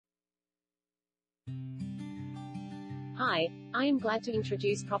Hi, I am glad to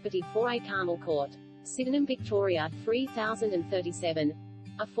introduce property 4A Carmel Court, Sydenham, Victoria, 3037.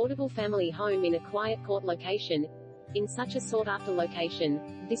 Affordable family home in a quiet court location. In such a sought-after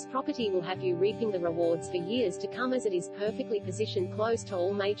location, this property will have you reaping the rewards for years to come as it is perfectly positioned close to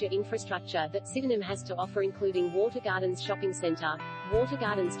all major infrastructure that Sydenham has to offer, including Water Gardens Shopping Centre, Water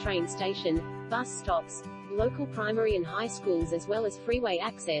Gardens train station, bus stops, local primary and high schools, as well as freeway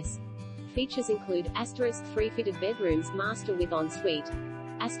access. Features include * 3 fitted bedrooms, master with ensuite,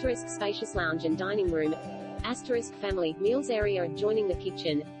 * spacious lounge and dining room, * family meals area adjoining the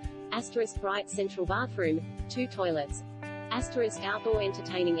kitchen, * bright central bathroom, 2 toilets, * outdoor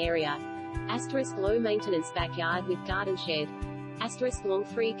entertaining area, * low maintenance backyard with garden shed, * long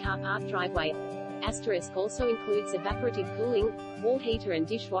 3-car park driveway, * also includes evaporative cooling, wall heater and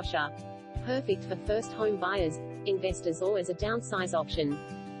dishwasher. Perfect for first home buyers, investors, or as a downsize option.